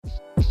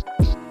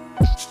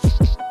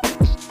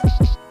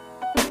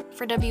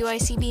For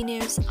WICB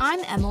News,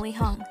 I'm Emily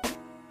Hung.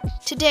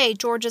 Today,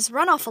 Georgia's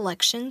runoff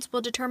elections will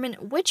determine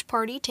which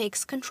party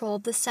takes control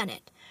of the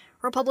Senate.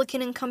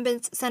 Republican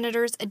incumbents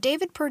Senators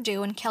David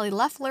Perdue and Kelly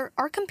Loeffler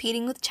are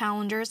competing with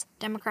challengers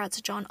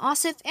Democrats Jon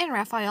Ossoff and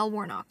Raphael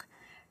Warnock.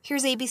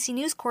 Here's ABC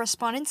News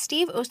correspondent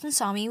Steve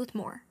Osunsami with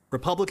more.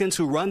 Republicans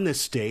who run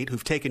this state,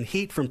 who've taken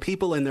heat from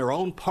people in their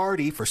own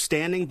party for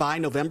standing by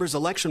November's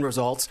election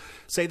results,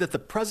 say that the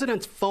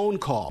president's phone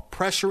call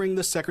pressuring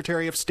the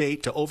Secretary of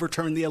State to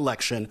overturn the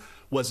election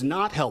was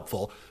not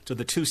helpful to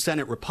the two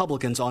Senate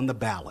Republicans on the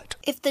ballot.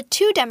 If the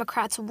two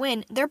Democrats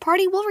win, their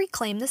party will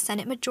reclaim the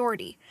Senate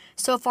majority.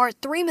 So far,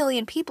 3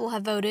 million people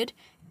have voted,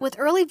 with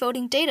early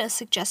voting data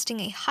suggesting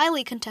a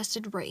highly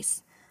contested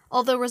race.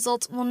 Although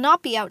results will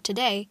not be out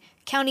today,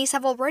 counties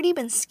have already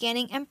been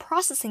scanning and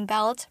processing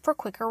ballots for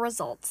quicker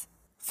results.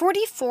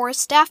 44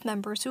 staff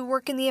members who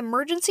work in the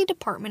emergency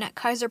department at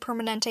Kaiser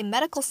Permanente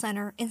Medical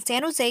Center in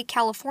San Jose,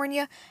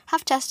 California,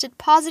 have tested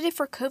positive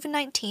for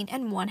COVID-19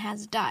 and one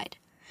has died.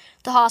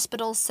 The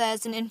hospital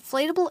says an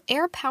inflatable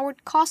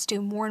air-powered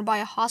costume worn by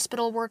a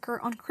hospital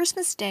worker on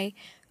Christmas Day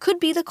could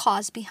be the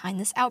cause behind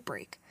this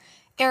outbreak.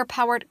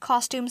 Air-powered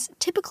costumes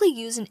typically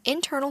use an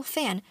internal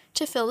fan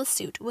to fill the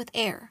suit with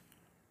air.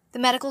 The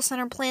medical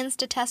center plans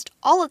to test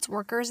all its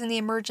workers in the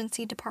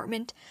emergency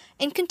department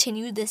and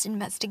continue this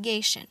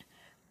investigation.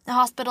 The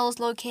hospital is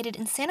located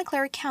in Santa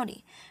Clara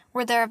County,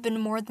 where there have been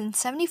more than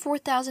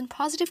 74,000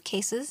 positive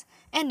cases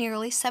and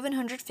nearly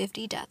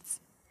 750 deaths.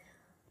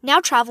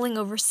 Now traveling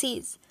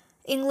overseas,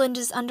 England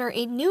is under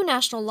a new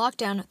national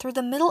lockdown through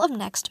the middle of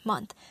next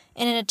month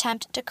in an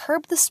attempt to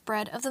curb the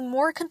spread of the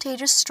more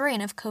contagious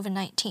strain of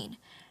COVID-19.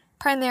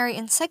 Primary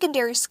and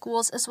secondary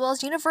schools as well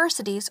as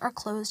universities are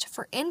closed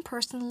for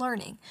in-person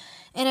learning,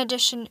 in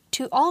addition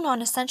to all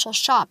non-essential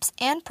shops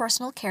and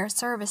personal care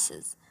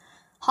services.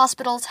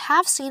 Hospitals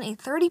have seen a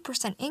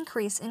 30%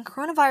 increase in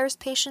coronavirus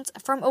patients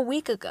from a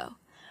week ago.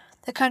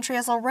 The country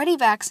has already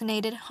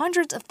vaccinated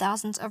hundreds of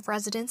thousands of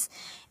residents,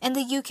 and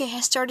the UK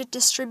has started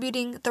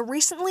distributing the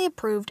recently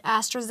approved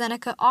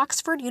AstraZeneca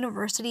Oxford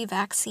University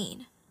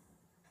vaccine.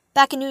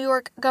 Back in New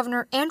York,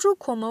 Governor Andrew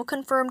Cuomo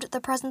confirmed the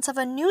presence of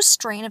a new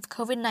strain of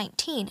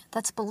COVID-19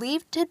 that's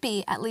believed to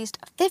be at least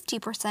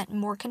 50%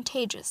 more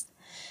contagious.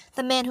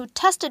 The man who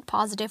tested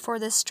positive for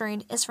this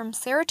strain is from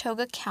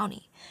Saratoga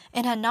County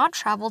and had not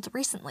traveled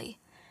recently.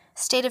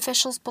 State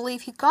officials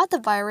believe he got the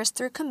virus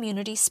through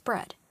community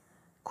spread.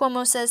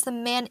 Cuomo says the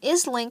man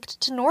is linked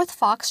to North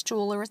Fox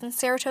Jewelers in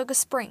Saratoga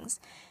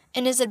Springs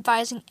and is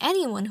advising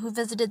anyone who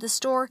visited the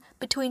store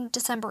between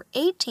December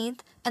 18th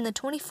and the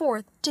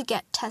 24th to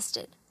get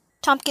tested.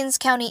 Tompkins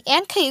County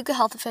and Cayuga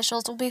health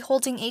officials will be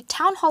holding a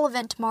town hall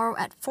event tomorrow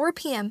at 4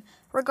 p.m.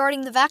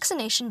 regarding the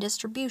vaccination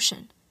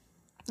distribution.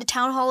 The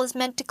town hall is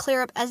meant to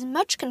clear up as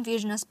much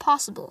confusion as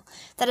possible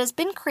that has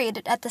been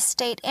created at the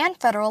state and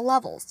federal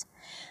levels.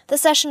 The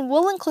session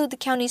will include the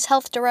county's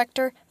health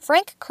director,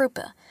 Frank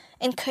Krupa,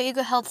 and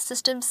Cayuga Health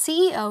System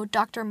CEO,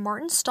 Dr.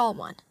 Martin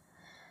Stallone.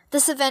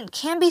 This event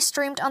can be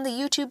streamed on the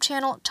YouTube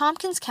channel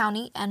Tompkins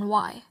County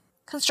NY.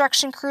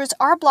 Construction crews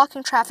are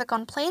blocking traffic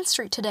on Plain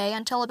Street today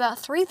until about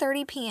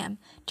 3:30 p.m.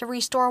 to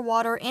restore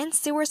water and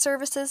sewer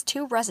services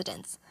to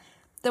residents.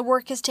 The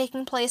work is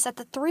taking place at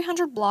the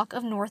 300 block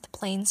of North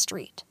Plain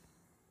Street.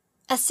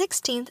 A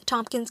 16th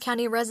Tompkins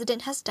County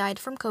resident has died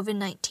from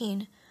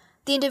COVID-19.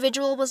 The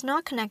individual was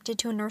not connected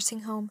to a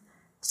nursing home.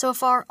 So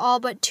far,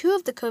 all but 2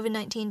 of the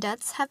COVID-19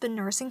 deaths have been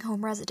nursing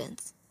home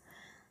residents.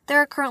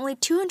 There are currently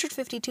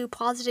 252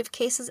 positive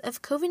cases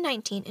of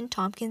COVID-19 in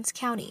Tompkins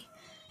County.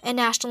 And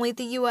nationally,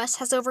 the U.S.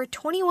 has over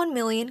 21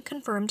 million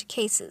confirmed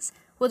cases,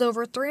 with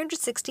over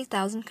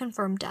 360,000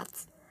 confirmed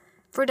deaths.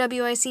 For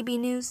WICB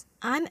News,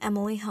 I'm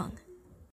Emily Hung.